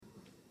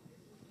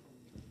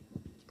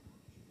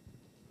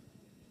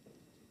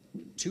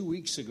2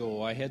 weeks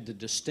ago, I had the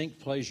distinct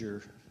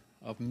pleasure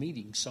of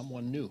meeting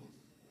someone new.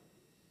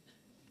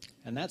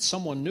 And that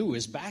someone new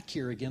is back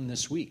here again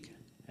this week,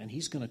 and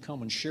he's going to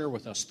come and share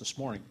with us this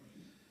morning.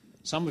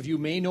 Some of you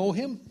may know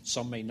him,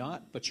 some may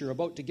not, but you're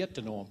about to get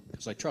to know him,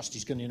 because I trust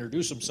he's going to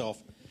introduce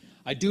himself.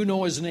 I do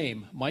know his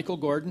name, Michael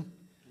Gordon,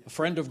 a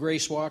friend of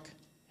Grace Walk,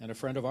 and a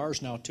friend of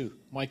ours now too.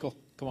 Michael,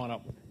 come on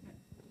up.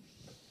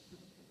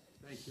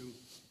 Thank you.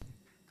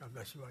 God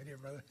bless you, my dear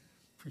brother.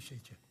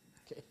 Appreciate you.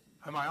 Okay.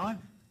 Am I on?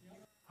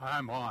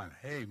 I'm on.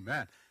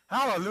 Amen.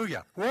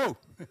 Hallelujah. Whoa.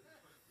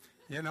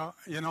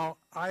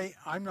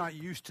 I'm not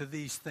used to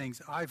these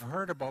things. I've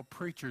heard about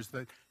preachers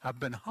that have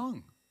been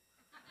hung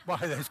by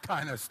this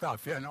kind of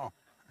stuff,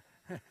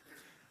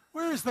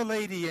 Where is the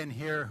lady in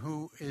here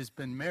who has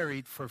been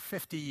married for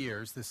 50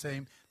 years, the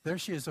same? There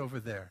she is over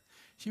there.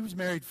 She was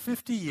married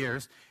 50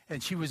 years,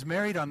 and she was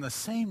married on the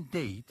same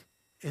date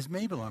as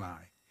Mabel and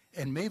I.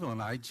 And Mabel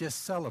and I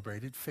just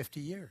celebrated 50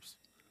 years.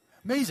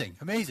 Amazing,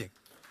 amazing.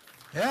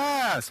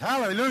 Yes,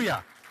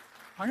 hallelujah.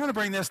 I'm going to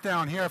bring this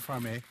down here for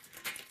me.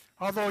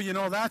 Although,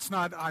 that's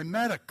not, I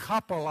met a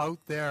couple out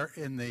there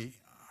in the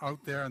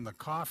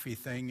coffee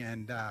thing,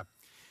 and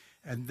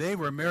they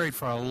were married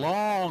for a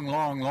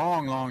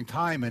long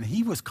time, and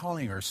he was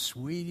calling her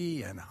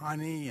sweetie and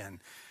honey and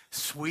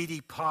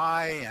sweetie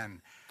pie,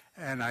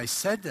 and I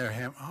said to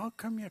him, how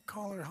come you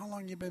call her, how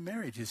long you been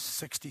married? He's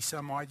 60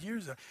 some odd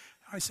years.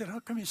 I said, how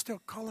come you still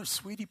call her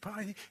sweetie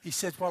pie? He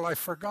said, well, I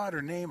forgot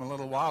her name a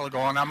little while ago,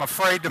 and I'm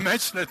afraid to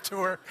mention it to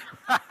her.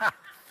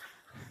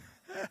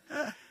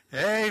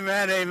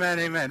 Amen, amen,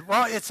 amen.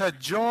 Well, it's a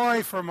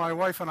joy for my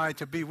wife and I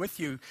to be with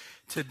you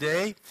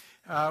today.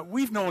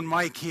 We've known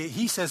Mike,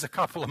 he says a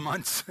couple of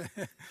months.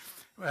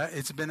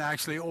 It's been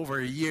actually over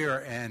a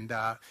year. And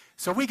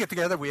so we get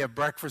together, we have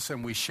breakfast,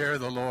 and we share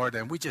the Lord,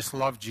 and we just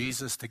love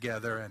Jesus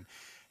together.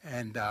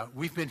 And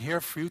we've been here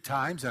a few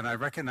times, and I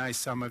recognize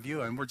some of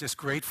you, and we're just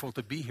grateful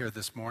to be here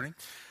this morning.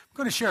 I'm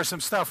going to share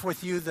some stuff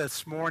with you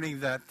this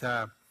morning that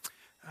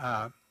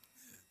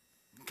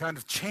kind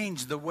of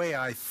changed the way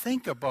I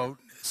think about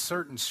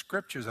certain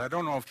scriptures. I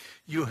don't know if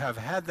you have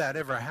had that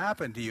ever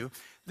happen to you.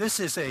 This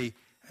is an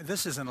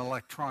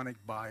electronic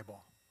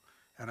Bible.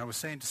 And I was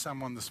saying to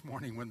someone this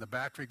morning, when the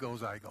battery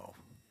goes, I go.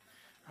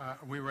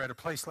 We were at a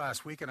place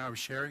last week, and I was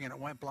sharing, and it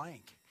went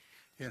blank.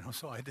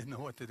 So I didn't know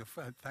what to do.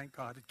 Thank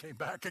God it came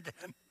back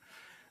again.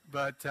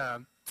 But I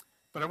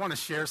want to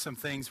share some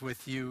things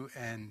with you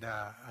and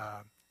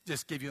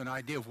just give you an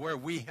idea of where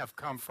we have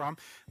come from.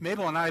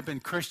 Mabel and I have been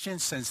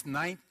Christians since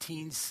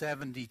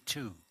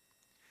 1972.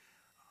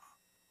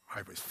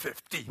 I was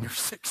 15 or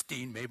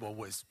 16. Mabel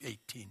was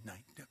 18,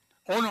 19.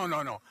 Oh,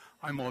 no.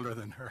 I'm older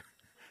than her.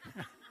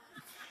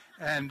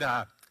 And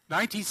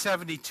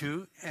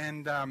 1972,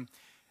 and,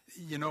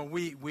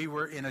 we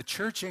were in a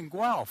church in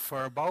Guelph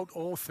for about,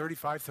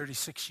 35,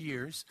 36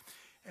 years,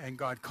 and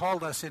God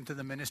called us into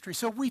the ministry.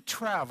 So we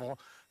travel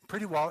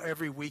pretty well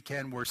every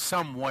weekend. We're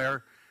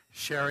somewhere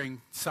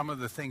sharing some of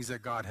the things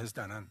that God has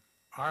done in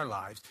our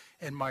lives.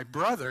 And my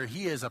brother,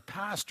 he is a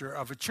pastor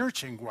of a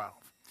church in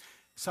Guelph.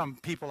 Some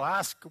people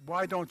ask,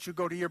 why don't you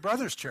go to your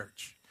brother's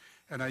church?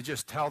 And I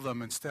just tell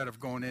them, instead of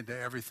going into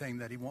everything,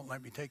 that he won't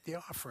let me take the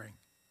offering.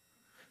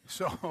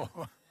 So,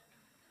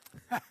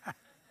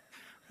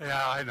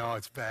 yeah, I know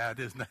it's bad,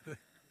 isn't it?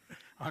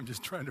 I'm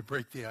just trying to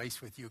break the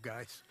ice with you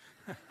guys.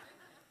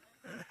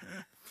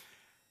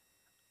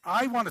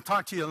 I want to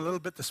talk to you a little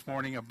bit this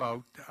morning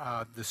about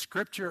the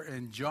scripture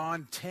in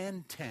John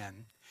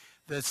 10:10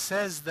 that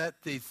says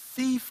that the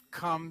thief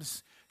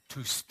comes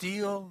to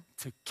steal,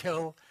 to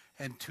kill,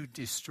 and to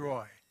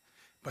destroy.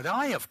 But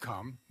I have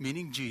come,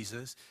 meaning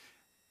Jesus,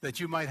 that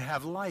you might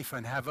have life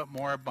and have it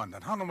more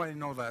abundant. How do I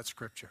know that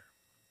scripture?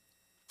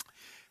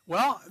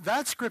 Well,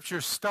 that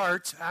scripture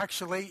starts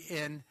actually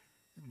in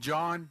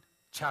John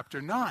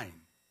chapter 9.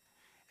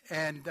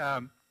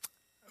 And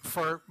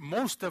for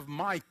most of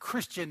my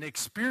Christian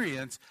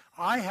experience,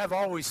 I have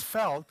always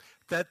felt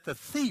that the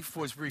thief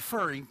was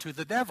referring to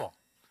the devil.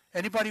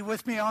 Anybody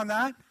with me on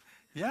that?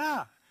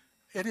 Yeah,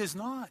 it is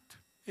not.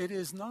 It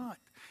is not.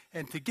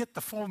 And to get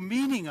the full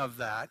meaning of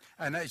that,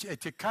 and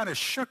it kind of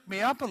shook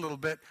me up a little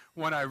bit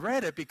when I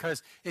read it,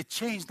 because it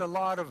changed a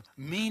lot of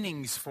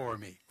meanings for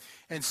me.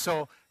 And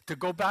so to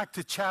go back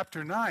to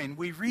chapter 9,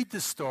 we read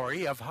the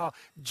story of how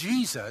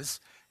Jesus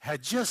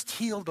had just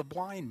healed a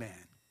blind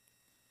man.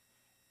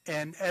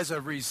 And as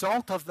a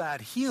result of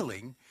that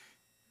healing,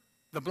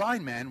 the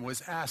blind man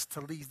was asked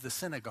to leave the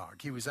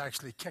synagogue. He was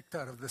actually kicked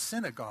out of the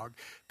synagogue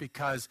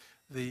because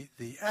the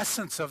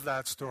essence of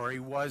that story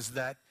was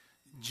that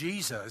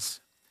Jesus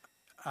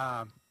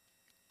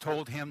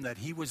told him that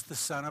he was the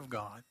Son of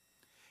God,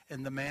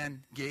 and the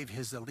man gave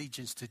his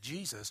allegiance to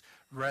Jesus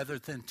rather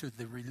than to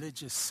the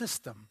religious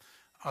system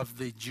of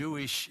the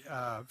Jewish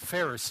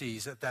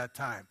Pharisees at that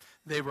time.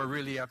 They were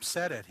really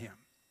upset at him.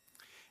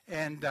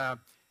 And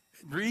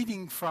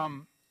reading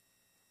from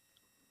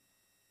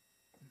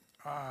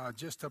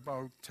just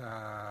about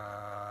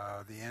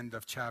the end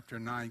of chapter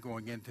 9,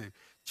 going into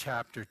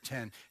chapter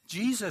 10.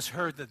 Jesus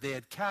heard that they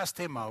had cast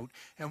him out,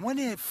 and when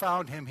he had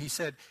found him, he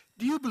said,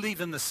 "Do you believe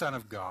in the Son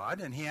of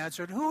God?" And he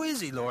answered, "Who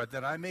is he, Lord,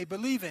 that I may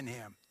believe in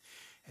him?"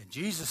 And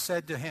Jesus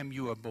said to him,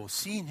 "You have both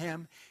seen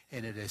him,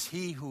 and it is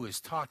he who is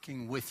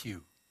talking with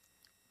you."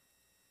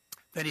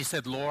 Then he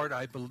said, "Lord,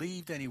 I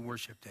believed," and he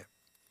worshipped him.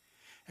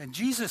 And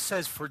Jesus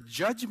says, "For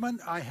judgment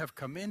I have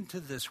come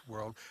into this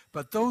world,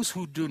 but those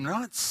who do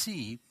not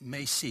see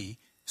may see,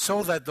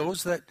 so that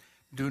those that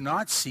do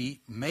not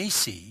see may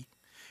see,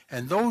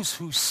 and those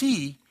who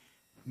see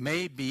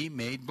may be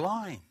made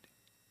blind."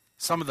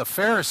 Some of the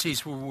Pharisees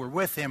who were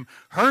with him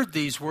heard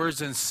these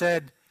words and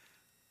said,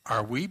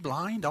 "Are we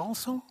blind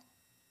also?"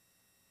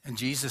 And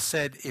Jesus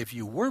said, "If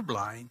you were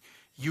blind,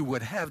 you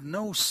would have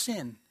no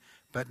sin.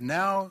 But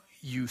now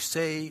you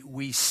say,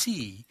 'We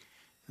see,'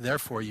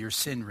 therefore your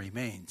sin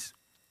remains."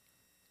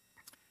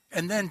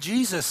 And then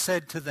Jesus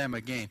said to them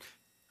again,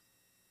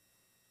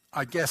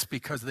 I guess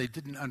because they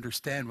didn't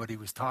understand what he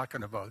was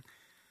talking about,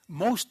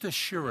 "Most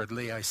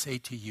assuredly I say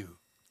to you,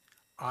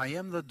 I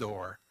am the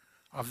door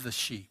of the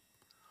sheep.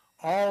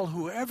 All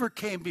who ever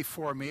came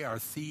before me are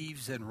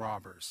thieves and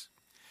robbers,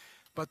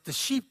 but the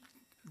sheep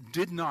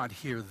did not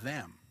hear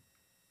them.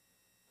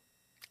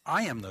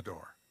 I am the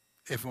door.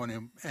 If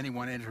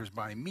anyone enters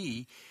by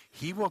me,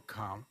 he will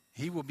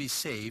be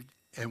saved,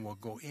 and will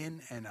go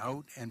in and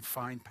out and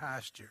find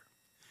pasture."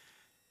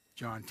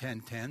 John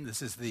 10:10,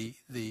 this is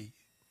the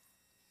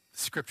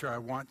scripture I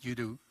want you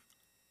to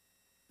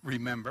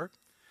remember.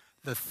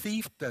 "The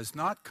thief does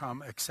not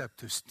come except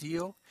to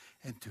steal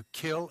and to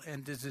kill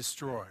and to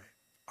destroy.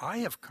 I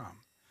have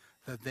come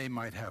that they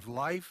might have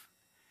life,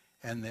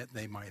 and that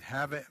they might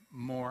have it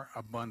more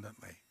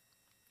abundantly."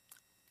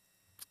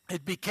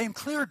 It became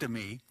clear to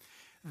me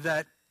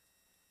that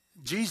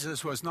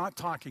Jesus was not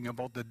talking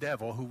about the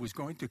devil who was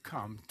going to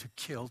come to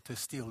kill, to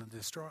steal, and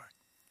destroy.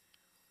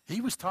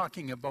 He was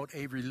talking about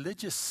a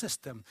religious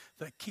system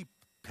that keep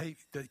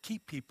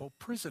people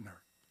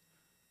prisoner.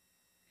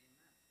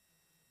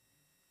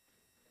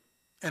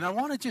 And I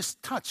want to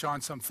just touch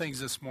on some things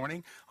this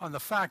morning on the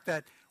fact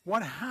that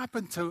what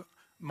happened to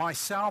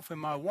myself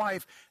and my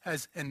wife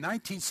as in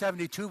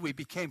 1972 we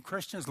became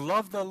Christians,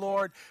 loved the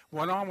Lord,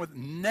 went on with,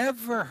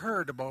 never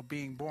heard about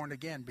being born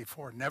again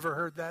before, never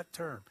heard that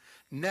term,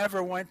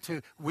 never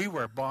we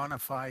were bona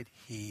fide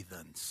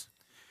heathens.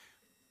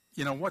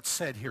 You know, what's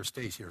said here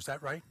stays here, is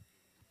that right?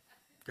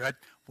 Good.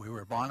 We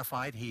were bona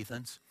fide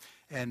heathens,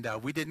 and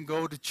we didn't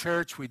go to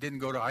church, I didn't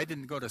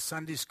go to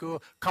Sunday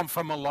school, come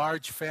from a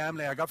large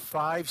family, I got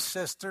 5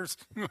 sisters,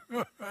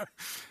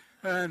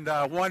 and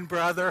 1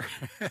 brother.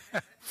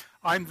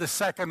 I'm the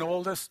second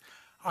oldest.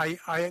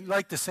 I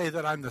like to say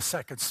that I'm the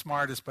second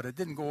smartest, but it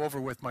didn't go over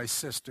with my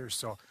sisters,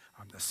 so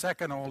I'm the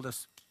second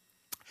oldest.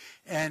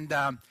 And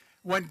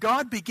when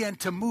God began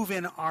to move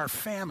in our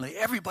family,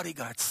 everybody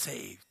got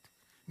saved.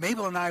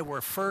 Mabel and I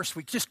were first.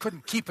 We just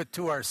couldn't keep it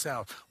to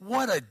ourselves.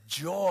 What a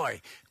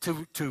joy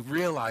to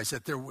realize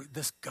that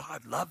this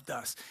God loved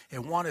us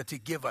and wanted to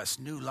give us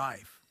new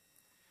life.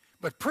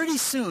 But pretty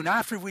soon,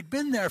 after we'd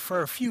been there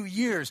for a few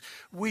years,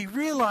 we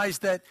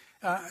realized that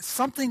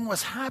something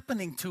was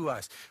happening to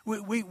us.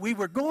 We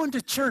were going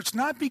to church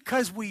not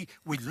because we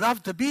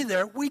loved to be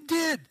there. We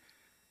did.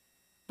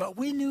 But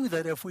we knew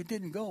that if we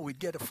didn't go, we'd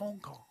get a phone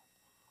call.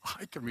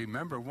 I can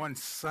remember one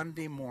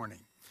Sunday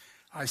morning,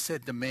 I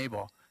said to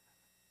Mabel,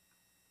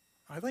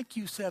 I think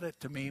you said it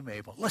to me,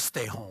 Mabel, let's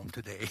stay home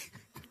today.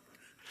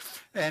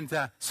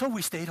 And so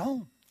we stayed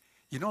home.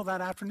 You know,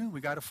 that afternoon we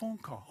got a phone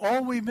call.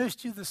 "Oh, we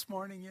missed you this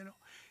morning, you know."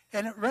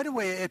 And right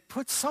away it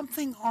puts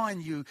something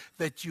on you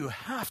that you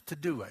have to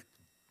do it.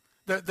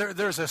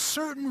 There's a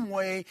certain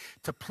way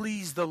to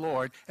please the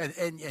Lord. And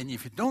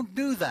if you don't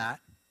do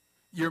that,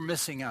 you're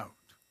missing out.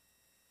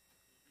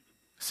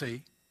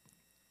 See?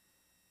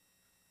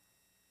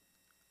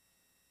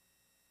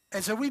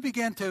 And so we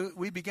began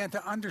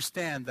to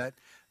understand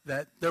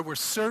that there were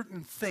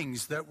certain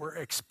things that were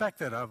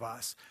expected of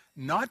us,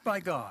 not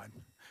by God,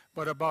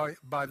 but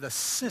by the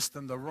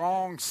system, the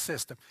wrong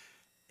system.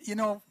 You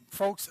know,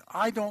 folks,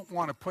 I don't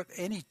want to put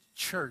any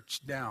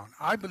church down.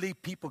 I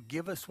believe people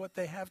give us what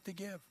they have to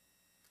give.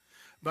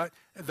 But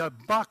the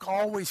buck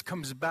always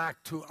comes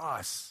back to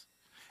us.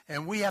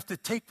 And we have to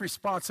take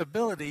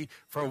responsibility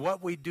for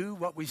what we do,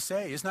 what we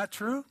say. Isn't that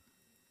true?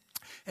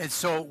 And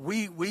so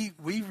we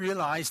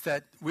realized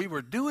that we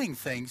were doing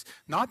things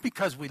not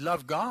because we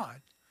loved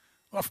God.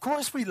 Of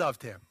course we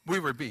loved him. We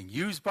were being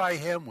used by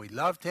him. We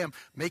loved him,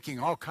 making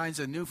all kinds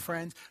of new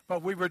friends.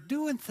 But we were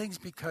doing things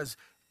because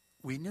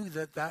we knew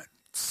that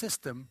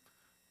system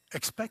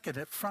expected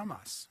it from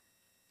us.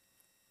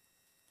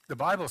 The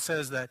Bible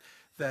says that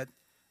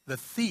the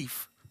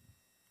thief,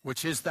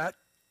 which is that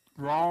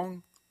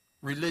wrong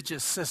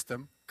religious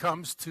system,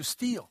 comes to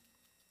steal.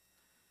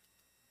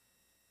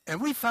 And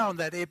we found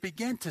that it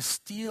began to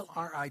steal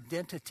our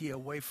identity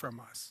away from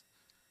us.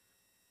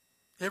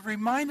 It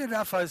reminded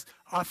us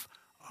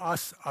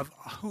of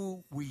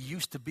who we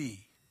used to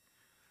be.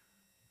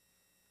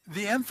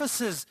 The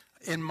emphasis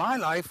in my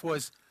life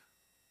was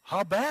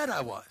how bad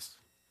I was,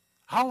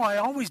 how I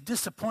always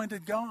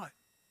disappointed God.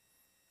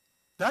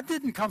 That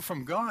didn't come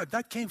from God.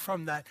 That came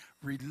from that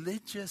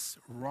religious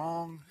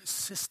wrong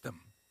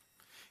system.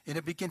 And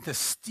it began to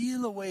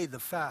steal away the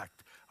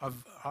fact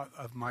of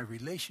my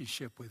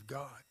relationship with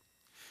God.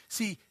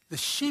 See, the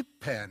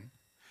sheep pen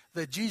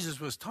that Jesus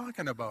was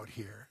talking about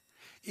here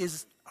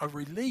is a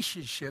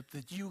relationship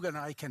that you and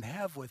I can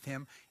have with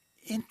him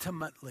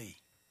intimately.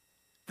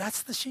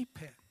 That's the sheep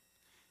pen.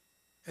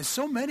 And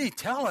so many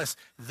tell us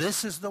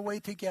this is the way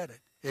to get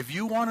it. If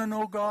you want to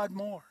know God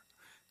more,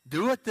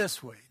 do it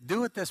this way.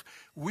 Do it this way.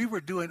 We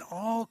were doing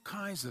all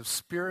kinds of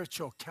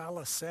spiritual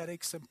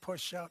calisthenics and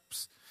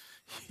push-ups.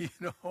 You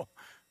know,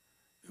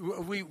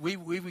 we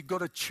would go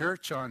to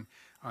church on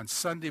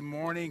Sunday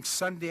morning,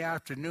 Sunday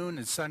afternoon,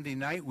 and Sunday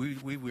night. We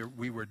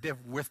were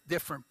with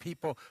different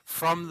people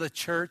from the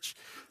church.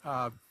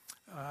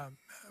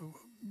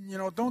 You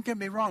know, don't get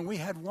me wrong. We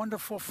had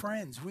wonderful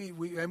friends.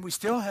 And we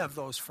still have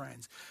those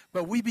friends.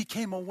 But we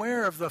became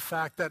aware of the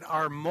fact that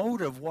our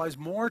motive was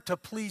more to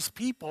please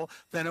people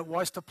than it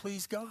was to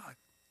please God.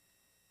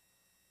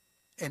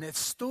 And it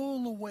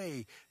stole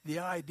away the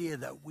idea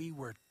that we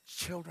were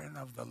children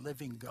of the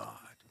living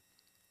God.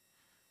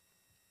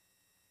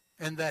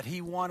 And that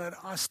he wanted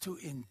us to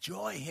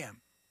enjoy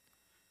him.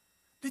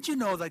 Did you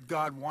know that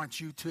God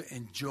wants you to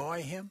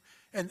enjoy him?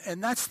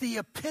 And that's the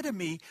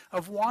epitome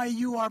of why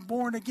you are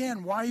born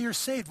again, why you're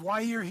saved, why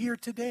you're here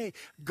today.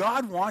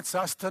 God wants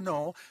us to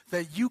know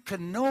that you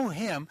can know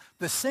him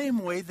the same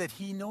way that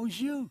he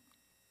knows you.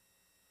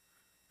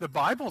 The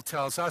Bible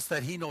tells us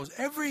that he knows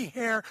every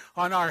hair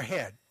on our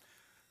head.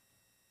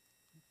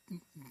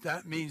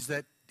 That means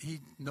that he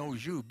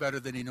knows you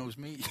better than he knows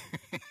me.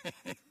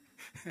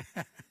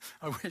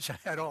 I wish I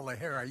had all the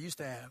hair I used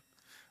to have.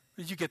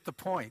 But you get the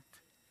point.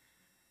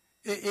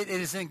 It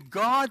is in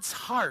God's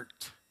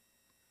heart.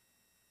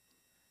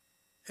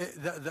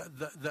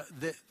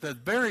 The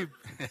very...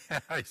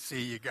 I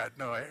see you got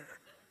no hair.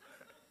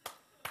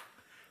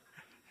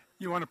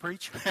 You want to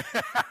preach?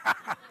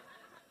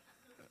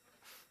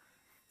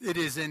 It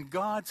is in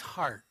God's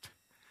heart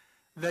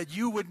that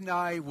you and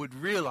I would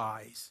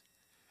realize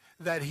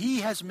that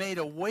he has made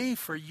a way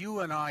for you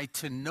and I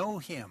to know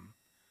him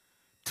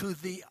to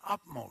the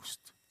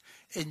utmost.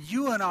 And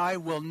you and I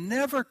will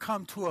never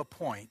come to a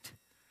point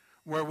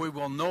where we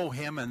will know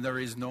him and there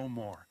is no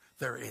more.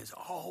 There is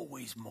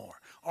always more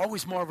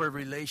of a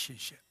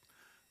relationship.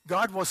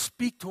 God will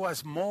speak to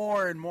us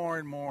more and more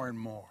and more and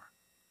more.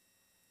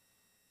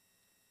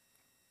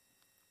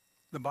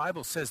 The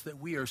Bible says that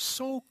we are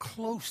so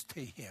close to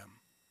him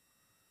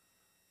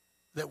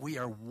that we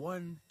are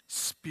one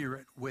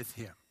spirit with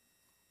him.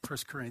 1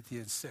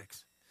 Corinthians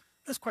 6.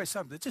 That's quite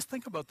something. Just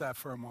think about that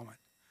for a moment.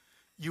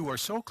 You are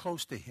so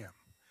close to him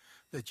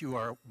that you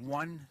are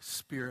one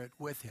spirit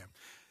with him.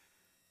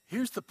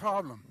 Here's the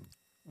problem.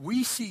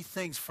 We see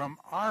things from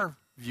our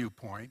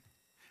viewpoint.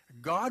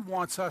 God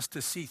wants us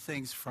to see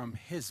things from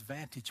his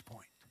vantage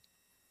point.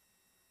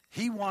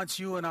 He wants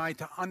you and I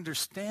to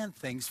understand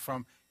things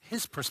from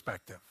his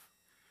perspective.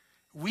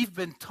 We've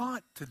been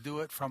taught to do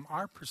it from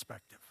our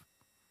perspective.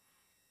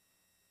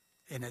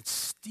 And it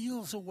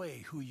steals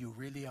away who you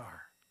really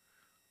are.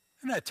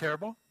 Isn't that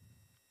terrible?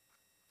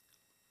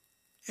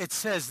 It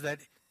says that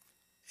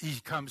he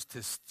comes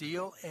to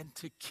steal and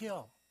to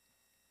kill.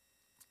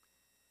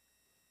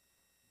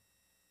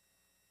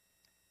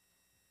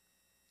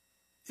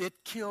 It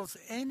kills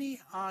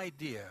any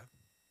idea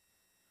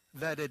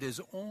that it is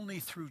only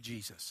through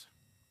Jesus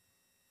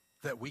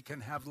that we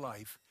can have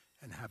life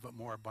and have it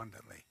more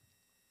abundantly.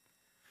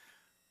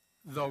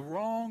 The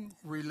wrong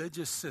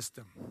religious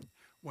system,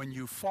 when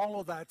you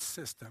follow that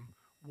system,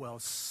 will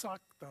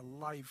suck the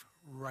life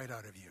right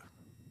out of you.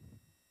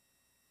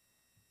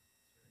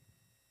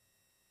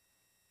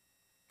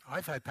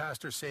 I've had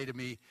pastors say to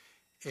me,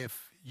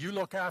 if you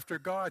look after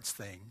God's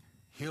thing,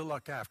 he'll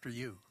look after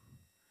you.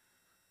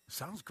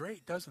 Sounds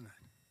great, doesn't it?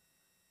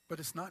 But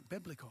it's not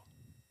biblical.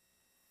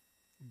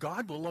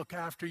 God will look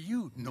after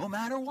you no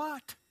matter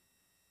what.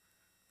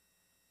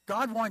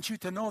 God wants you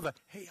to know that,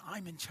 hey,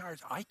 I'm in charge.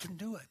 I can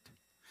do it.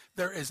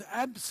 There is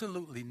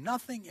absolutely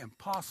nothing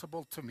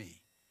impossible to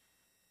me.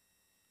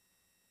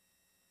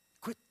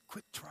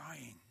 Quit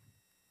trying.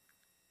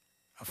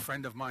 A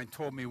friend of mine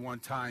told me one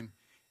time,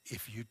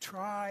 if you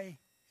try,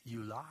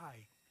 you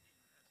lie.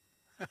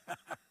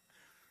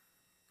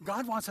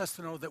 God wants us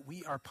to know that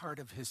we are part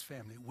of his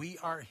family. We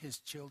are his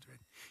children.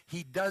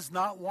 He does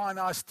not want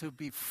us to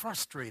be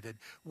frustrated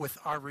with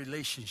our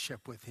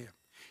relationship with him.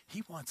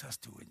 He wants us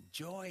to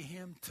enjoy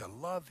him, to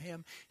love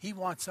him. He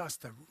wants us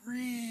to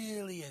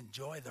really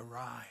enjoy the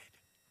ride.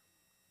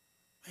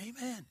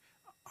 Amen.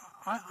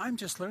 I'm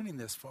just learning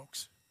this,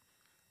 folks.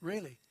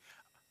 Really.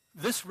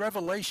 This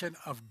revelation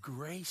of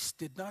grace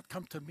did not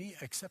come to me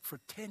except for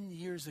 10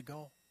 years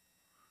ago.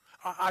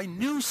 I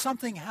knew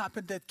something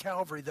happened at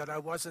Calvary that I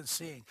wasn't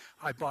seeing.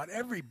 I bought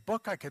every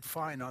book I could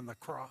find on the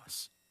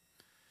cross.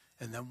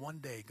 And then one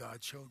day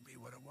God showed me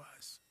what it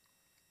was.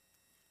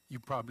 You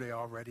probably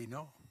already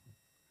know.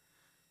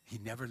 He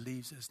never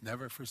leaves us,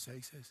 never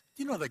forsakes us.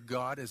 Do you know that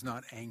God is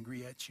not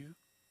angry at you?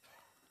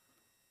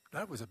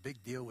 That was a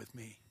big deal with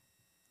me.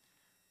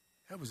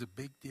 That was a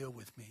big deal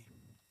with me.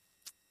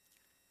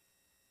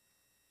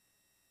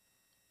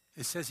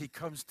 It says he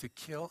comes to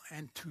kill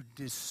and to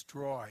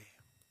destroy.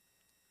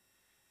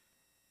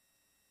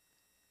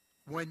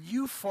 When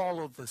you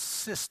follow the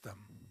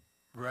system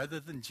rather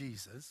than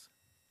Jesus,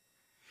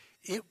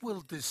 it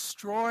will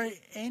destroy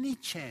any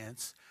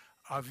chance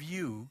of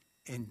you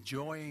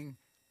enjoying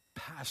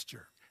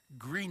pasture,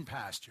 green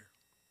pasture.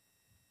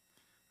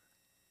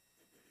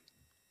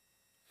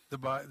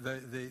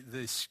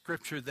 The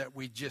scripture that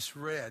we just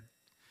read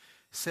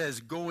says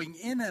going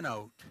in and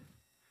out,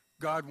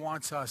 God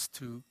wants us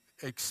to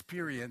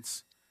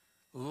experience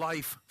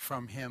life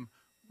from him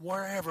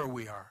wherever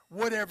we are,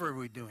 whatever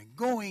we're doing,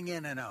 going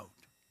in and out.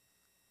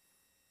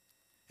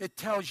 It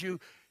tells you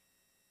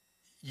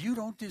you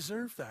don't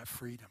deserve that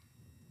freedom.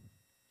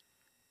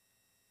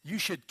 You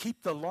should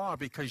keep the law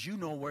because you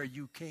know where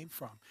you came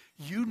from.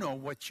 You know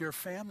what your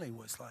family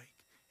was like,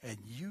 and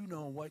you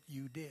know what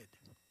you did.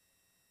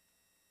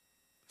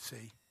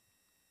 See?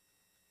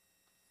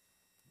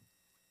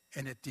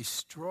 And it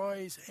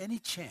destroys any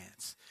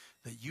chance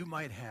that you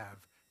might have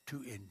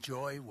to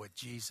enjoy what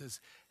Jesus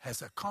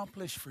has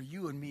accomplished for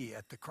you and me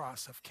at the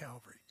cross of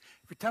Calvary.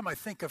 Every time I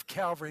think of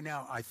Calvary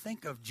now, I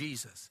think of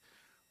Jesus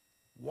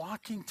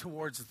walking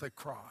towards the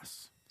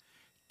cross,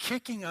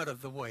 kicking out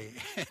of the way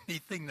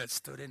anything that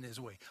stood in his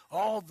way,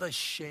 all the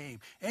shame,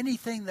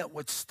 anything that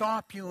would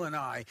stop you and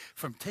I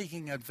from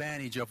taking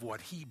advantage of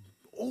what he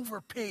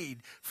overpaid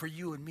for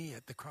you and me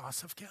at the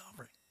cross of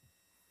Calvary.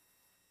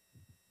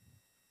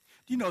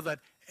 Do you know that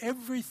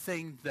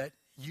everything that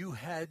you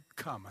had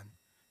coming,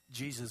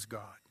 Jesus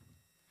got?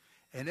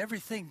 And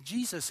everything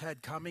Jesus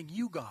had coming,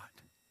 you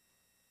got.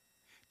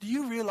 Do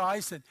you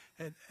realize that,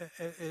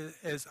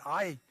 as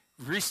I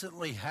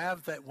recently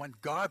have, that when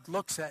God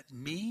looks at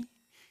me,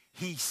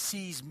 he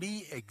sees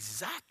me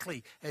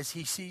exactly as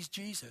he sees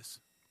Jesus?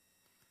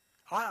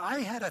 I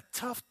had a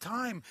tough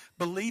time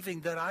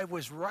believing that I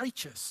was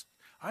righteous.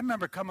 I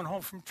remember coming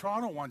home from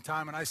Toronto one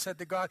time and I said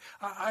to God,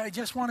 I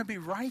just want to be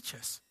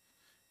righteous.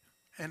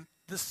 And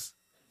this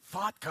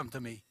thought come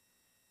to me,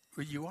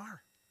 well, you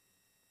are.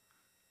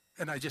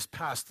 And I just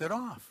passed it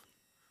off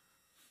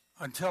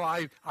until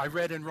I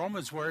read in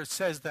Romans where it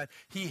says that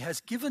he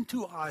has given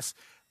to us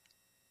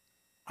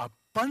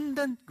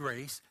abundant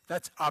grace.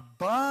 That's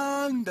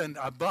abundant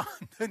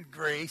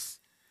grace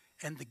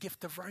and the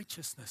gift of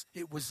righteousness.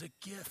 It was a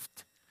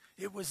gift.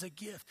 It was a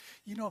gift.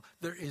 You know,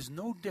 there is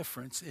no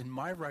difference in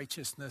my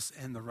righteousness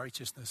and the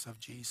righteousness of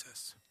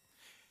Jesus.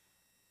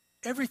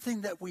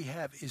 Everything that we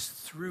have is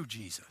through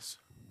Jesus.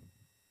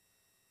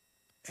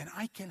 And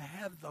I can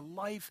have the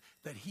life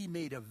that he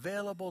made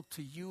available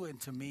to you and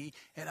to me,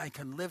 and I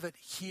can live it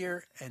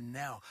here and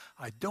now.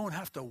 I don't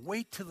have to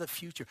wait till the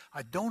future.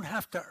 I don't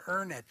have to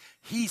earn it.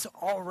 He's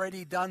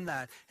already done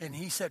that. And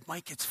he said,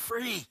 Mike, it's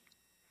free.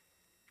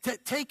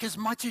 Take as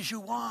much as you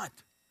want.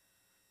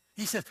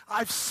 He says,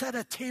 I've set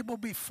a table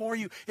before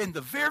you in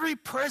the very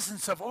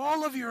presence of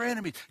all of your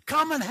enemies.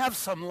 Come and have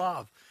some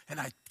love. And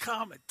I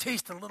come and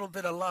taste a little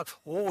bit of love.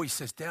 Oh, he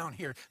says, down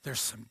here, there's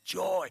some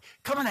joy.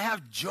 Come and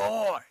have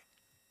joy.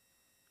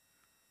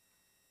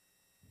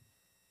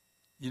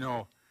 You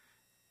know,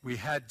 we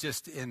had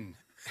just in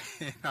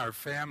our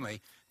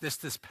family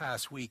this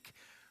past week,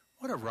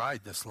 what a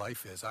ride this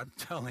life is. I'm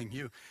telling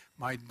you,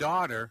 my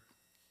daughter,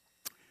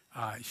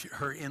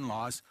 her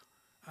in-laws,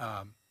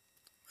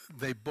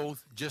 they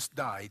both just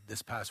died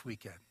this past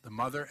weekend, the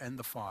mother and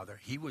the father.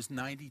 He was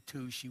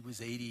 92, she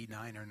was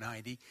 89 or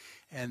 90,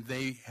 and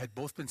they had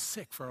both been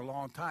sick for a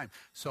long time.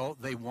 So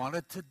they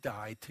wanted to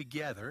die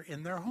together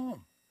in their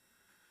home.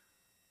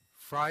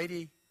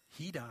 Friday,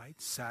 he died.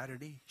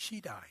 Saturday, she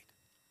died.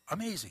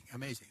 Amazing,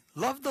 amazing.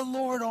 Loved the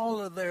Lord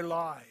all of their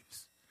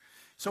lives.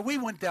 So we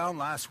went down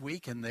last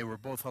week, and they were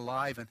both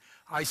alive, and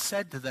I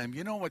said to them,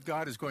 you know what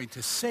God is going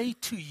to say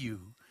to you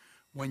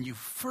when you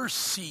first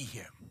see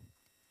him?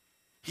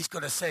 He's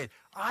going to say,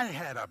 I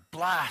had a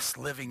blast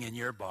living in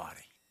your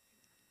body.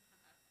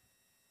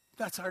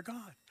 That's our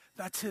God.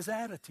 That's his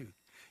attitude.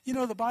 You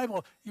know, the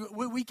Bible,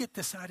 we get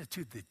this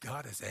attitude that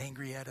God is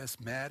angry at us,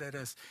 mad at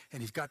us,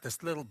 and he's got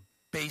this little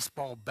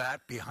baseball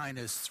bat behind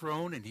his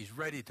throne, and he's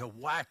ready to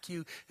whack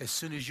you as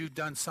soon as you've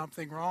done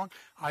something wrong.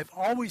 I've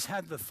always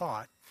had the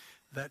thought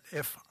that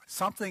if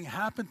something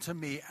happened to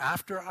me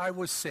after I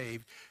was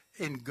saved,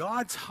 in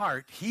God's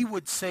heart, he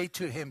would say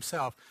to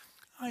himself,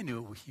 I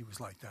knew he was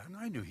like that, and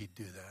I knew he'd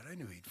do that. I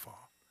knew he'd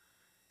fall.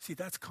 See,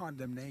 that's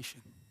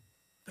condemnation.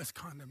 That's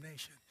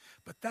condemnation.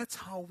 But that's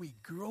how we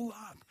grow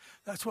up.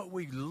 That's what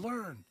we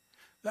learn.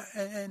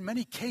 In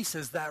many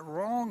cases, that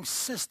wrong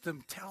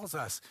system tells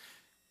us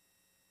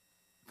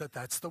that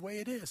that's the way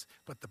it is.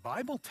 But the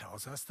Bible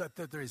tells us that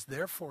there is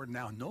therefore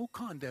now no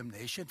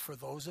condemnation for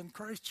those in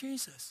Christ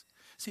Jesus.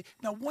 See,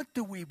 now what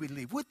do we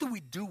believe? What do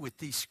we do with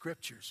these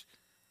scriptures?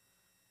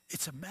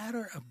 It's a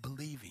matter of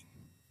believing.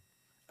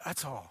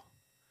 That's all.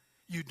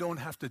 You don't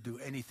have to do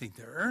anything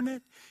to earn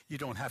it. You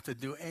don't have to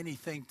do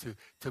anything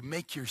to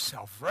make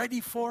yourself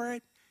ready for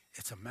it.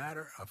 It's a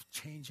matter of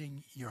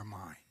changing your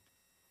mind.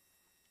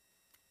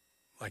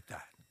 Like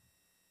that.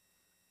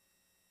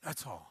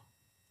 That's all.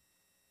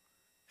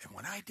 And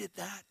when I did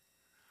that,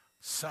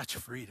 such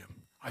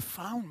freedom. I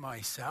found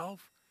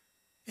myself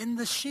in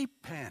the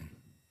sheep pen.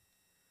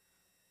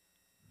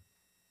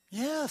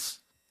 Yes.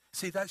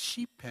 See, that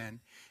sheep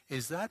pen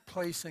is that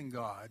place in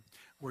God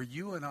where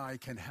you and I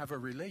can have a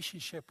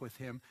relationship with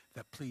him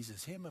that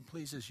pleases him and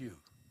pleases you.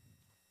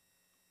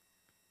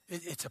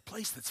 It's a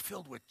place that's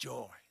filled with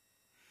joy.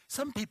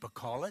 Some people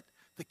call it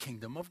the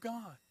kingdom of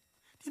God.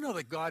 Do you know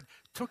that God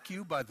took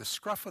you by the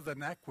scruff of the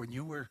neck when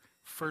you were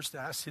first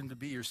asked him to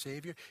be your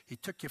Savior? He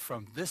took you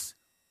from this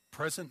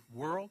present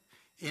world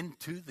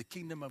into the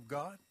kingdom of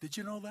God. Did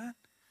you know that?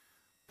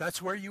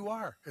 That's where you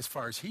are as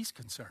far as he's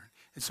concerned.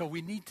 And so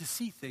we need to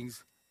see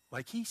things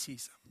like he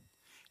sees them.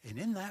 And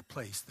in that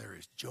place there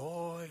is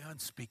joy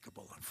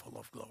unspeakable and full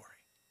of glory.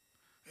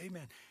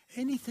 Amen.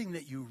 Anything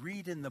that you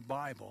read in the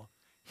Bible,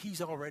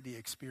 he's already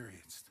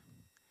experienced.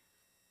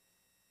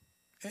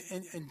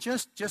 And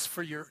just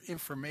for your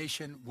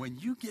information, when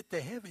you get to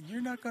heaven,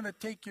 you're not going to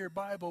take your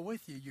Bible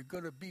with you. You're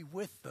going to be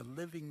with the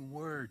living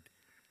Word.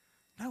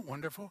 Isn't that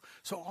wonderful?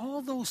 So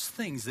all those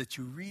things that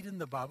you read in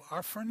the Bible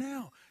are for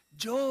now.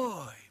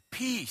 Joy,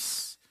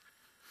 peace.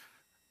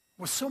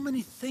 With so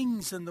many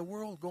things in the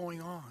world going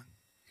on.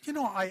 You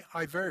know,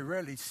 I very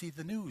rarely see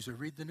the news or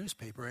read the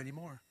newspaper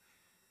anymore.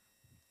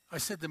 I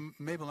said to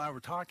Mabel and I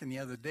were talking the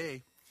other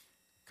day,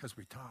 because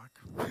we talk.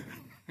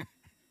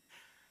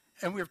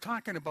 And we were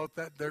talking about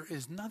that there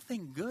is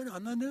nothing good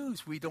on the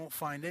news. We don't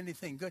find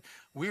anything good.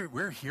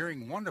 We're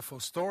hearing wonderful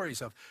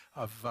stories of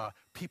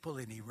people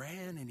in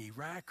Iran and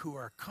Iraq who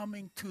are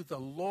coming to the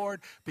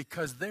Lord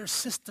because their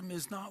system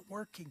is not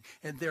working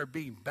and they're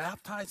being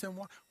baptized in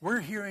water.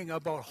 We're hearing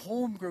about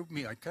home group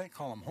meetings. I can't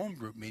call them home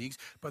group meetings,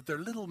 but they're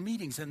little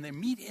meetings and they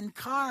meet in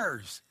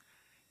cars,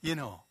 you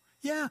know.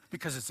 Yeah,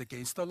 because it's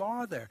against the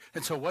law there.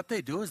 And so what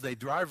they do is they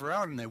drive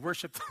around and they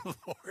worship the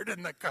Lord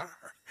in the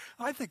car.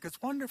 I think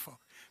it's wonderful.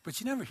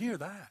 But you never hear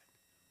that.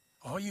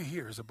 All you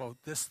hear is about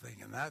this thing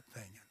and that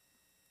thing.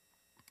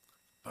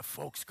 But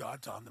folks,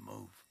 God's on the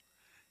move.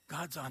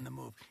 God's on the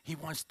move. He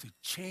wants to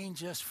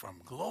change us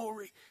from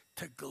glory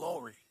to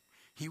glory.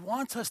 He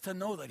wants us to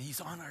know that he's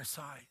on our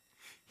side.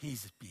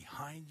 He's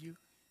behind you.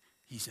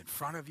 He's in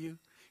front of you.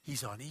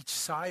 He's on each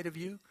side of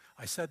you.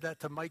 I said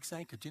that to Mike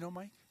Zanker. Do you know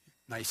Mike?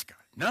 Nice guy.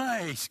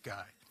 Nice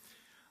guy.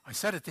 I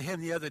said it to him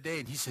the other day,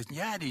 and he said,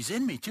 yeah, and he's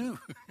in me too.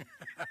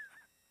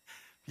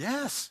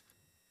 Yes.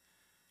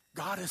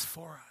 God is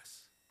for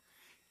us.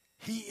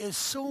 He is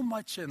so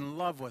much in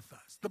love with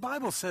us. The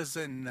Bible says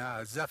in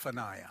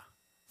Zephaniah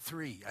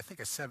 3, I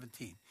think it's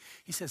 17,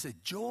 he says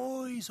it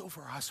joys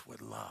over us with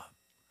love.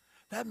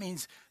 That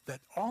means that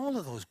all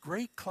of those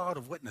great cloud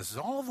of witnesses,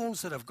 all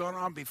those that have gone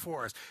on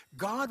before us,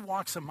 God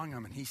walks among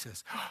them and he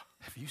says, oh,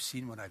 have you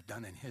seen what I've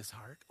done in his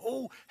heart?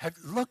 Oh,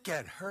 look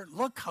at her.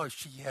 Look how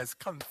she has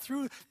come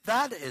through.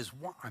 That is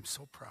what I'm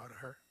so proud of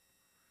her.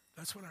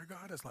 That's what our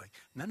God is like.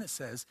 And then it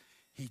says,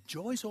 he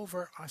joys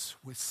over us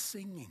with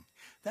singing.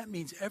 That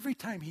means every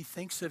time he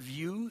thinks of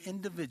you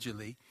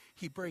individually,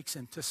 he breaks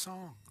into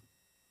song.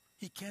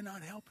 He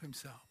cannot help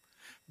himself.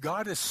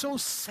 God is so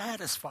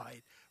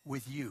satisfied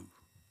with you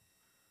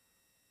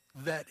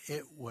that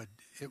it would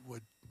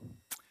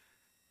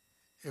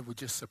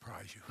just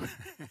surprise you.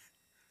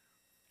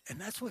 And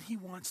that's what he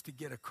wants to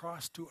get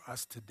across to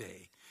us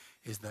today,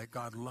 is that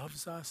God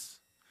loves us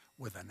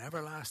with an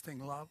everlasting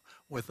love,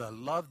 with a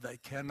love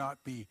that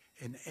cannot be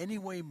in any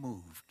way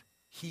moved.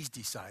 He's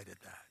decided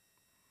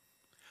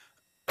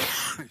that.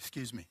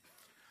 Excuse me.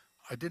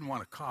 I didn't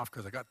want to cough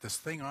because I got this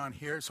thing on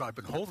here, so I've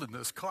been holding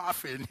this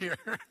cough in here.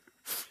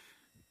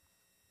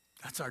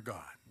 That's our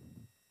God.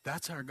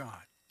 That's our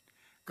God.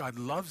 God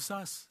loves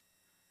us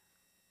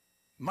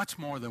much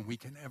more than we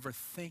can ever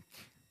think.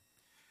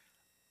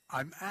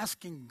 I'm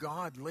asking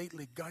God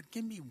lately, God,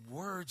 give me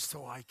words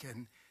so I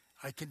can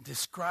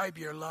describe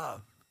your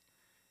love.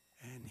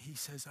 And he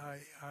says, I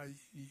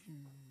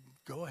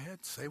go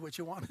ahead, say what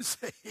you want to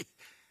say.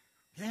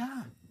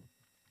 Yeah.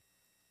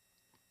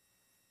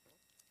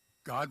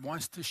 God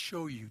wants to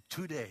show you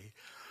today,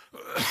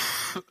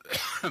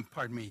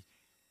 pardon me,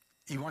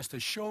 he wants to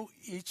show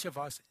each of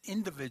us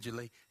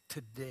individually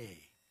today,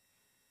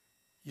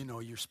 you know,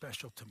 you're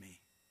special to me.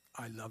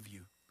 I love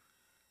you.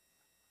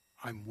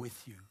 I'm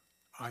with you.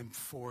 I'm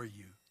for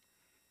you.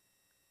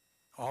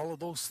 All of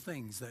those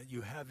things that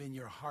you have in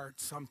your heart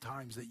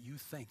sometimes that you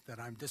think that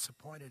I'm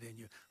disappointed in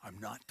you, I'm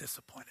not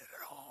disappointed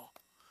at all.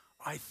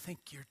 I think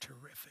you're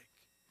terrific.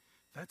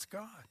 That's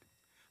God.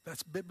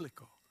 That's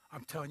biblical.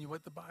 I'm telling you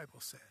what the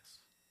Bible says.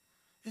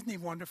 Isn't he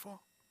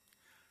wonderful?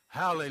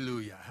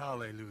 Hallelujah,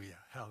 hallelujah,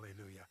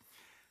 hallelujah.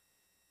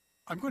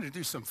 I'm going to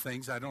do some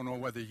things. I don't know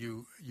whether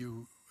you're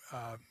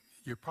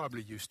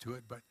probably used to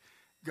it, but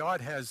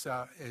God has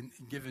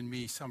given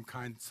me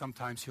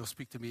sometimes he'll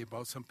speak to me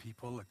about some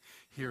people and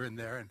here and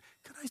there. And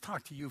can I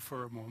talk to you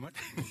for a moment?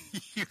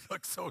 You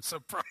look so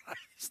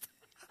surprised.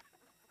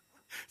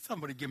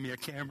 Somebody give me a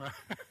camera.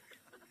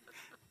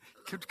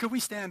 Could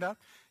we stand up?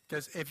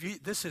 Because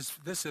this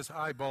is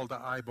eyeball to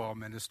eyeball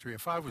ministry.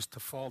 If I was to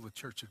fall, the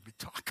church would be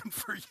talking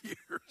for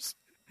years.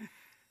 Okay.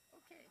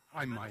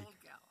 I I'm an might. old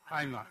gal.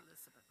 I'm not not.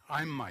 Elizabeth.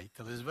 I might,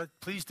 Elizabeth.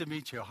 Pleased to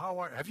meet you.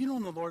 Have you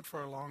known the Lord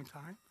for a long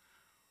time?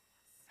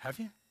 Have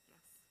you? Yes.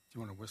 Do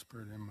you want to whisper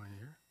it in my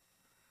ear?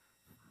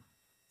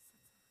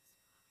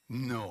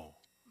 No.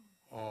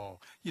 Oh,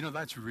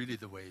 that's really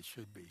the way it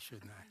should be,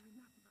 shouldn't I?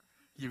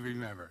 You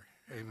remember.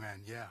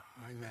 Amen. Yeah,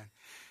 amen.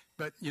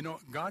 But,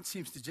 God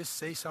seems to just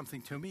say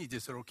something to me. He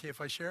just said, okay, if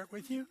I share it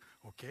with you?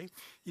 Okay.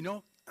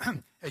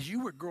 As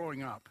you were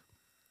growing up,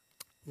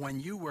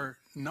 when you were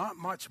not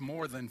much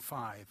more than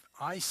 5,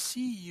 I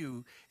see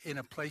you in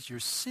a place, you're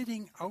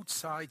sitting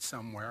outside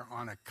somewhere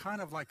on a kind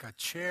of like a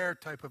chair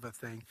type of a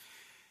thing,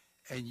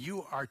 and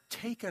you are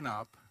taken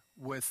up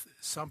with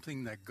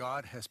something that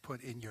God has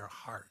put in your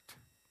heart,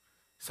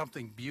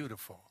 something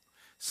beautiful,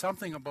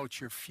 something about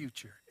your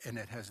future, and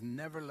it has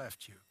never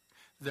left you.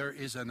 There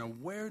is an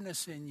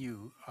awareness in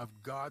you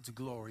of God's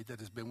glory that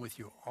has been with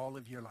you all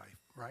of your life,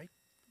 right?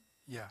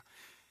 Yeah.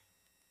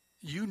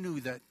 You knew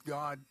that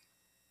God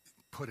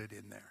put it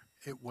in there.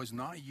 It was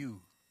not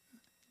you.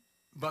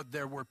 But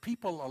there were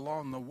people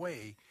along the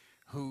way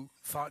who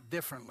thought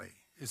differently.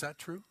 Is that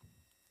true?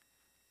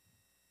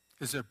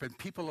 Has there been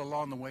people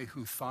along the way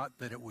who thought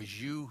that it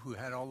was you who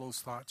had all those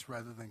thoughts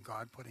rather than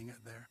God putting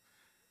it there?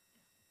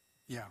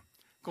 Yeah.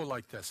 Go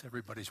like this.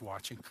 Everybody's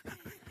watching.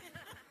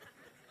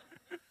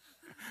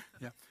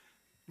 Yeah.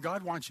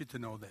 God wants you to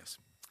know this.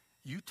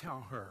 You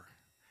tell her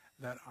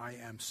that I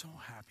am so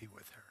happy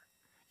with her.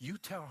 You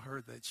tell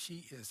her that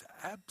she is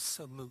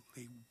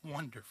absolutely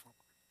wonderful.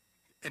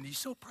 And he's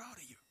so proud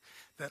of you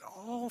that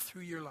all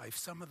through your life,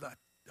 some of the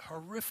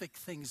horrific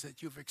things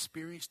that you've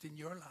experienced in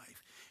your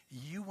life,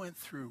 you went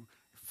through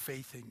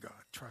faith in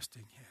God,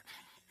 trusting him.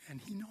 And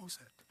he knows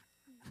it.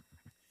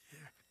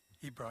 Yeah,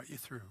 he brought you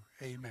through.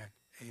 Amen.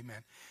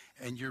 Amen.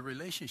 And your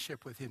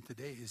relationship with him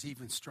today is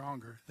even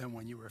stronger than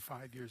when you were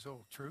 5 years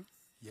old. True?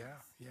 Yeah,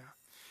 yeah.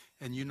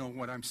 And you know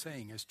what I'm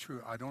saying is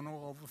true. I don't know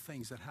all the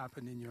things that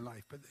happened in your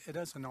life, but it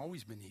hasn't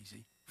always been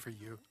easy for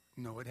you.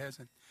 No, it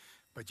hasn't.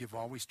 But you've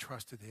always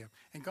trusted him.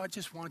 And God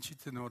just wants you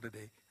to know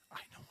today, I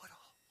know it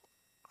all.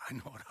 I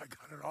know it. I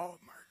got it all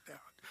marked out.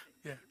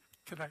 Yeah.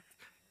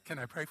 Can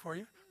I pray for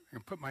you? I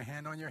can put my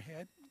hand on your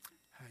head.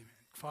 Amen.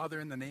 Father,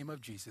 in the name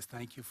of Jesus,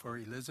 thank you for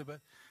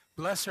Elizabeth.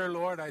 Bless her,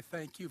 Lord. I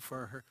thank you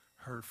for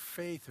her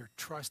faith, her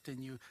trust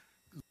in you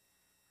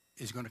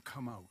is going to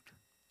come out.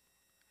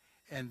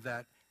 And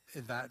that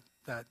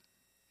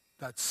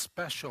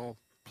special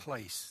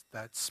place,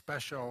 that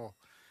special,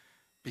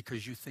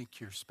 because you think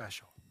you're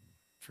special.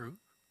 True?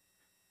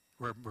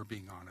 We're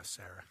being honest,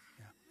 Sarah.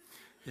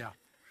 Yeah.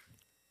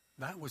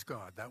 That was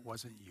God. That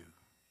wasn't you.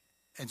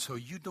 And so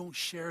you don't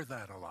share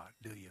that a lot,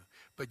 do you?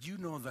 But you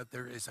know that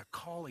there is a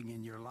calling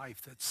in your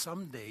life that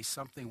someday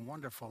something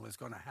wonderful is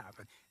going to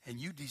happen. And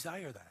you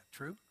desire that.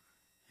 True?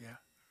 Yeah.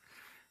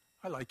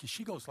 I like you.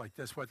 She goes like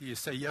this, whether you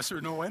say yes or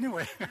no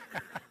anyway.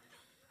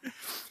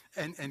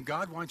 And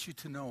God wants you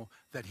to know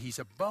that he's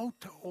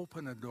about to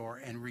open a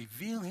door and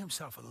reveal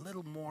himself a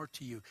little more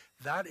to you.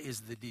 That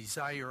is the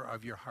desire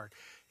of your heart.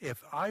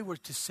 If I were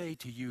to say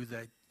to you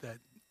that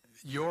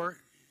your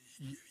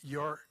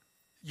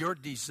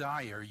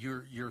desire,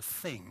 your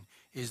thing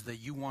is that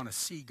you want to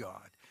see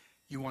God.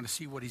 You want to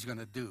see what he's going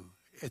to do.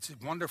 It's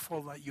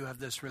wonderful that you have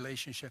this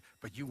relationship,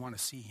 but you want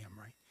to see him,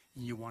 right?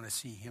 And you want to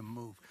see him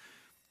move.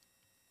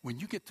 When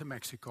you get to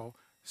Mexico,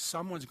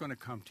 someone's going to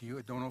come to you.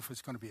 I don't know if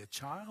it's going to be a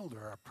child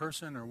or a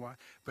person or what,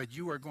 but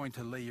you are going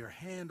to lay your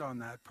hand on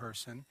that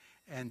person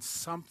and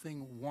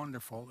something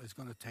wonderful is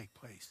going to take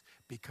place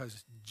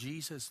because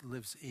Jesus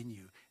lives in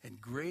you. And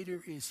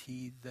greater is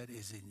he that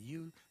is in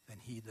you than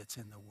he that's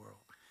in the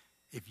world.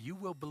 If you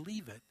will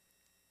believe it,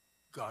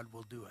 God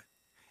will do it.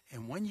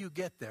 And when you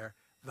get there,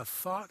 the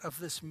thought of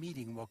this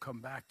meeting will come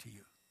back to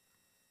you.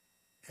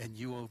 And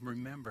you will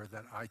remember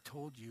that I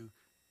told you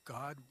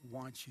God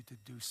wants you to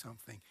do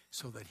something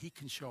so that he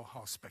can show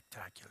how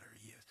spectacular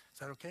he is. Is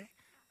that okay?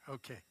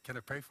 Okay. Can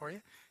I pray for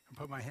you? And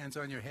put my hands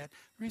on your head?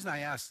 The reason I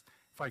asked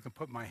if I can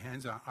put my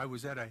hands on, I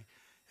was at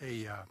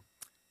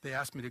they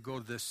asked me to go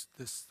to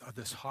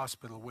this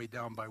hospital way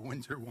down by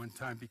Windsor one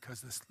time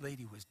because this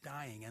lady was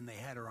dying and they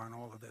had her on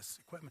all of this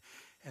equipment.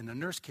 And the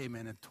nurse came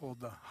in and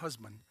told the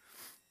husband,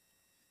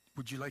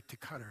 would you like to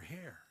cut her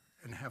hair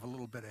and have a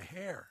little bit of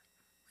hair?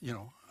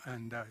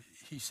 And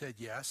he said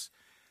yes.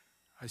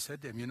 I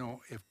said to him,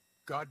 if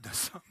God does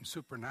something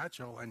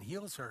supernatural and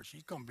heals her,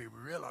 she's going to be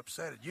real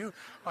upset at you.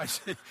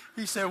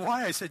 He said,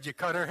 why? I said, you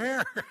cut her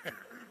hair.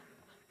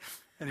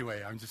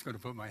 Anyway, I'm just going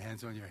to put my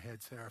hands on your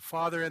head, Sarah.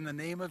 Father, in the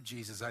name of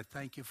Jesus, I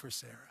thank you for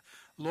Sarah.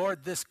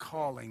 Lord, this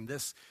calling,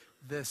 this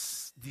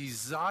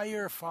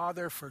desire,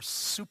 Father, for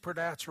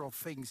supernatural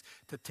things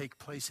to take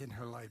place in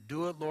her life.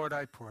 Do it, Lord,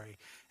 I pray.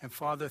 And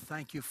Father,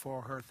 thank you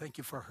for her. Thank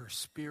you for her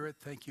spirit.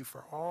 Thank you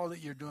for all that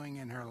you're doing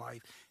in her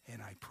life.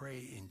 And I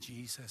pray in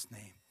Jesus'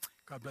 name.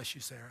 God bless you,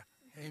 Sarah.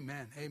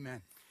 Amen.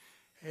 Amen.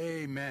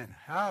 Amen.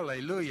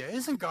 Hallelujah.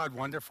 Isn't God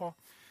wonderful?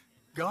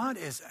 God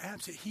is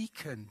absolute. He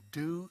can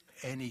do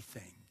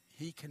anything.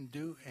 He can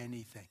do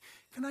anything.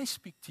 Can I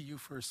speak to you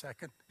for a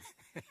second?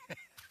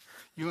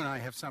 You and I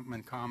have something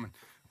in common.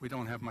 We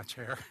don't have much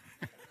hair.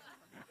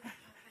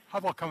 How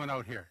about coming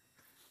out here?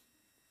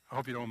 I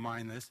hope you don't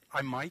mind this.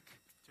 I'm Mike.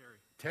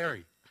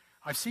 Terry.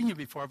 I've seen you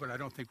before, but I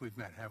don't think we've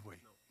met, have we?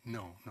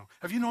 No.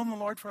 Have you known the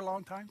Lord for a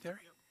long time, Terry?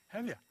 Yep.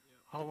 Have you? Yep.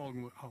 How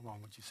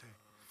long would you say?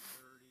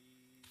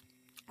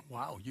 30,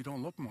 Wow, you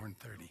don't look more than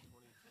 30.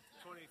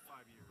 25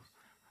 years.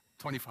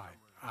 25.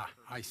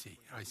 I see.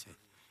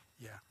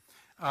 Yeah.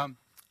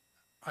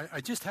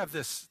 I just have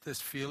this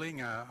feeling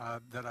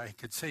that I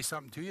could say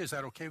something to you. Is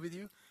that okay with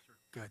you?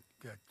 Sure.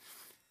 Good.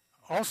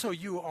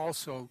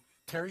 Also,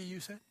 Terry, you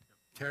said? Yep.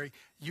 Terry,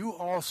 you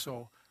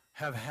also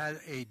have had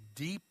a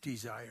deep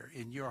desire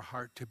in your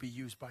heart to be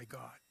used by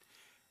God.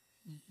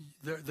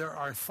 There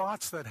are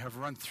thoughts that have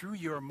run through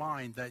your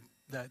mind that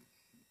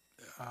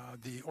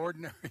the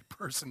ordinary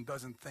person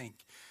doesn't think.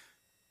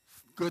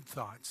 Good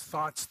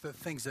thoughts, the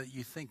things that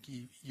you think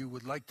you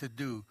would like to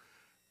do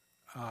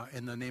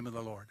in the name of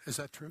the Lord. Is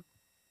that true?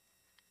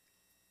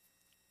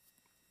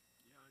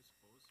 Yeah,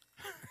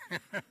 I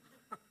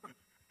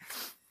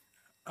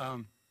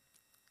suppose.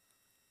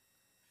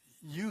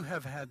 You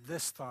have had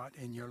this thought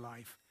in your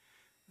life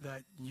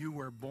that you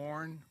were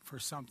born for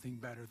something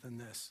better than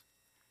this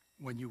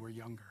when you were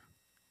younger.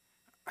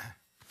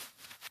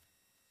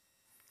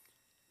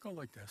 Go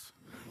like this.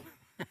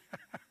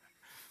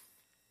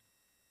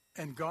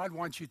 And God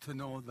wants you to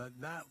know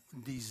that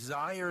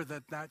desire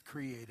that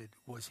created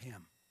was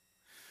Him.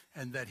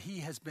 And that He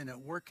has been at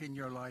work in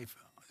your life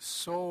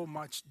so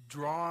much,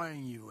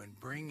 drawing you and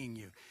bringing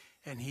you.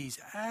 And He's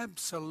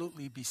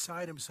absolutely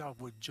beside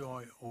Himself with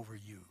joy over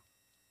you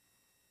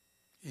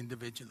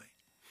individually.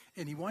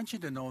 And He wants you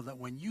to know that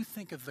when you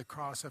think of the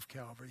cross of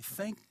Calvary,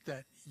 think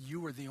that you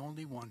were the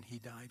only one He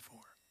died for.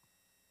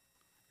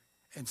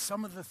 And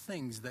some of the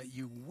things that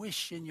you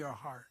wish in your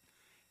heart,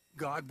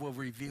 God will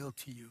reveal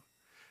to you.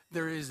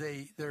 There is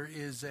a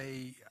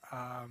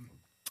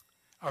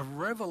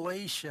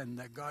revelation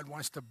that God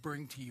wants to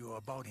bring to you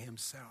about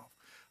Himself,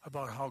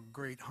 about how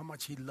great, how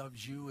much He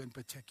loves you in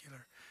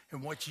particular,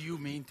 and what you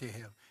mean to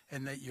Him,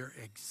 and that you're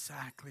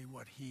exactly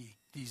what He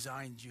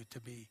designed you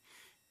to be.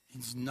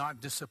 He's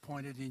not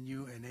disappointed in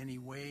you in any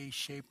way,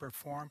 shape, or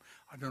form.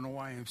 I don't know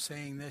why I'm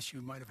saying this.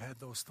 You might have had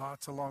those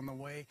thoughts along the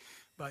way.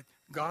 But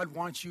God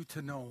wants you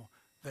to know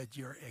that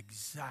you're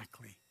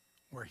exactly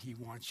where He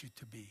wants you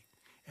to be,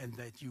 and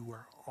that you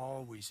are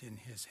always in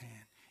His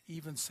hand,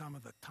 even some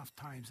of the tough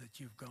times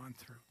that you've gone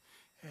through.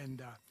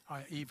 And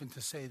even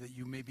to say that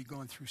you may be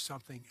going through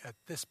something at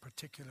this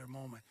particular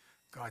moment,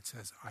 God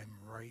says, I'm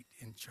right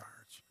in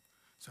charge.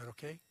 Is that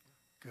okay?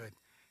 Good.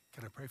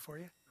 Can I pray for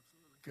you?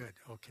 Absolutely. Good.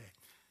 Okay.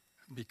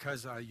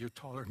 Because you're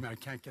taller than me, I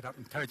can't get up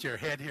and touch your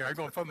head here. I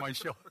go up on my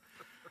shoulder.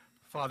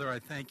 Father, I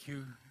thank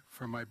you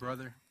for my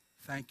brother.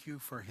 Thank you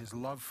for his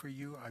love for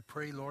you. I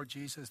pray, Lord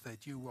Jesus,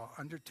 that you will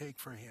undertake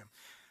for him.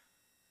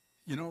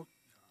 You know,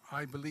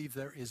 I believe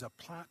there is a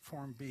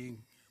platform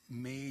being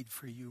made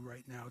for you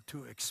right now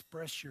to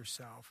express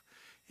yourself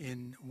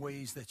in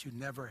ways that you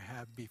never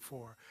have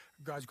before.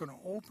 God's going to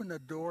open a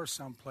door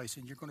someplace,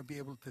 and you're going to be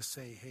able to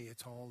say, hey,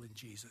 it's all in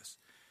Jesus.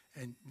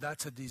 And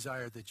that's a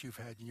desire that you've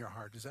had in your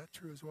heart. Is that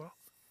true as well?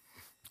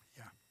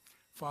 Yeah.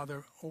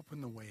 Father,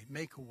 open the way,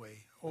 make a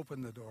way,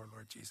 open the door,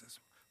 Lord Jesus.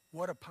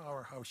 What a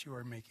powerhouse you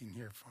are making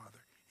here,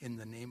 Father, in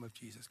the name of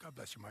Jesus. God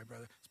bless you, my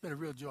brother. It's been a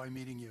real joy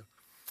meeting you.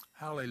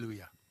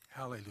 Hallelujah.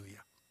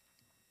 Hallelujah.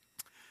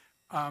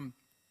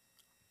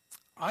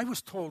 I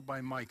was told by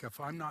Mike, if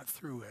I'm not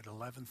through at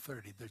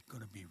 11:30, there's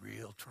going to be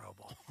real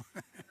trouble.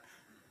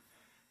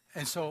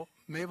 And so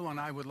Mabel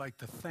and I would like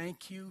to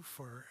thank you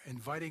for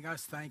inviting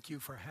us. Thank you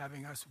for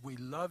having us. We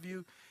love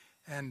you.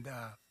 And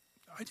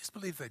I just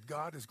believe that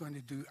God is going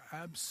to do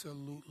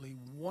absolutely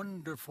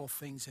wonderful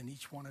things in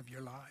each one of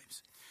your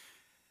lives.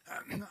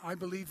 I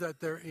believe that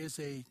there is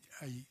a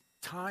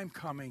time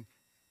coming,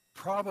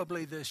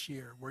 probably this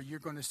year, where you're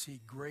going to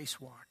see Grace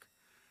Walk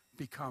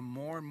become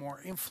more and more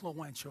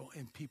influential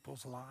in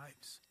people's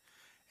lives.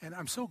 And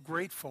I'm so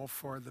grateful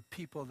for the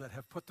people that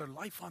have put their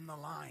life on the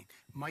line,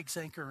 Mike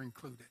Zanker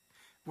included,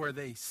 where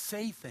they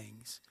say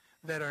things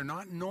that are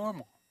not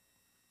normal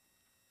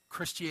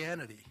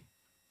Christianity,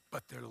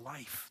 but their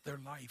life.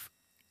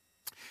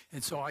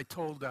 And so I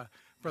told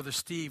Brother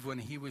Steve when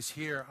he was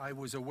here, I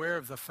was aware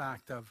of the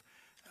fact of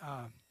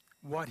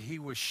what he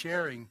was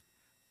sharing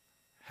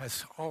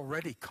has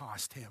already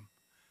cost him.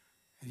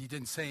 And he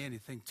didn't say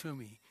anything to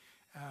me.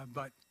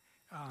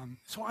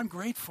 So I'm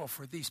grateful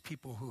for these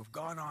people who have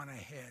gone on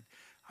ahead.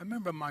 I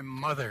remember my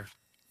mother,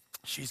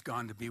 she's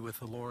gone to be with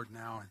the Lord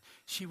now, and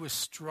she was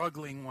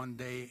struggling one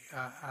day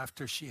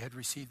after she had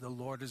received the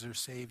Lord as her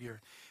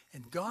Savior.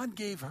 And God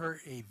gave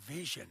her a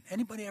vision.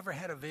 Anybody ever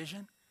had a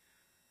vision?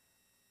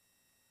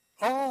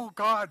 Oh,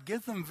 God,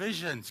 give them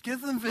visions.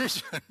 Give them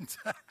visions.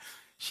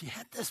 She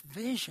had this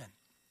vision.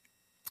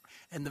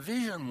 And the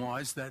vision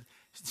was that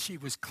she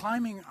was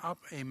climbing up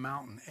a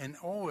mountain, and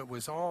it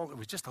was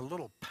just a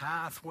little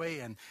pathway,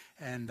 and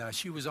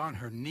she was on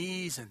her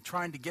knees and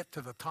trying to get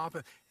to the top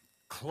of it.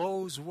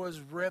 Clothes was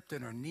ripped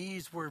and her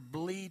knees were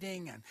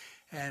bleeding,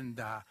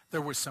 and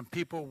there were some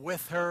people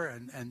with her,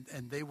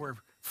 and they were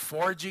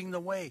forging the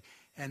way.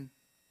 And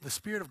the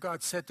Spirit of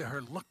God said to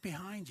her, "Look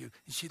behind you."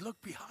 And she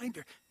looked behind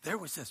her. There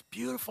was this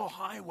beautiful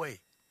highway.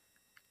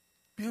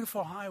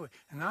 Beautiful highway.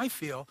 And I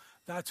feel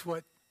that's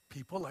what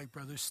people like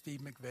Brother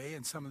Steve McVeigh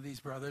and some of these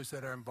brothers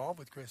that are involved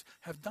with Chris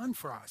have done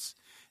for us.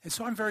 And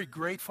so I'm very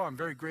grateful. I'm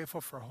very grateful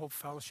for Hope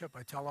Fellowship.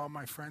 I tell all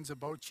my friends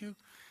about you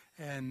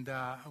and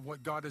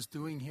what God is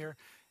doing here.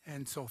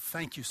 And so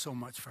thank you so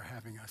much for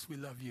having us. We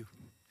love you.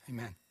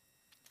 Amen.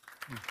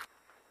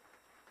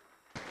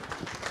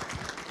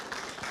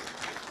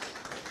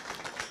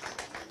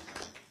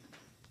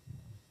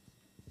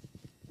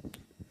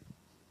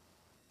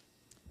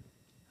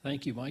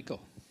 Thank you,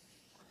 Michael.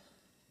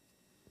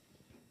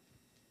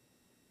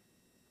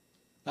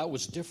 That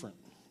was different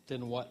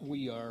than what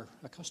we are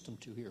accustomed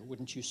to here,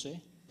 wouldn't you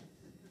say?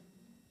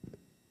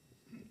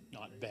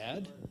 Not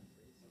bad,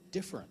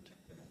 different.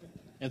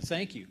 And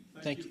thank you.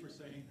 Thank you for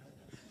saying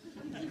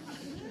that.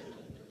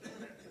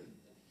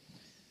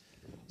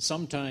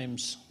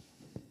 Sometimes,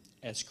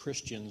 as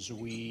Christians,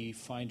 we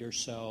find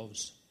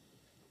ourselves,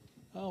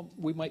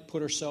 we might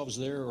put ourselves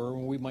there, or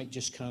we might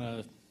just kind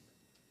of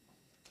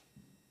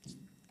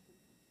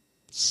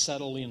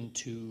settle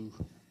into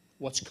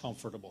what's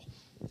comfortable,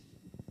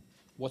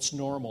 what's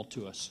normal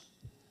to us.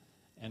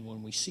 And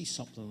when we see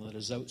something that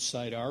is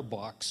outside our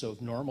box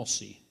of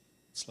normalcy,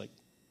 it's like,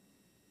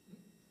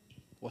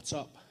 what's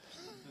up?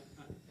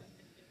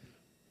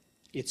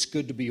 It's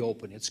good to be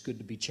open. It's good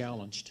to be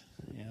challenged.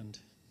 And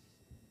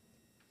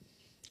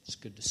it's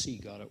good to see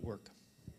God at work.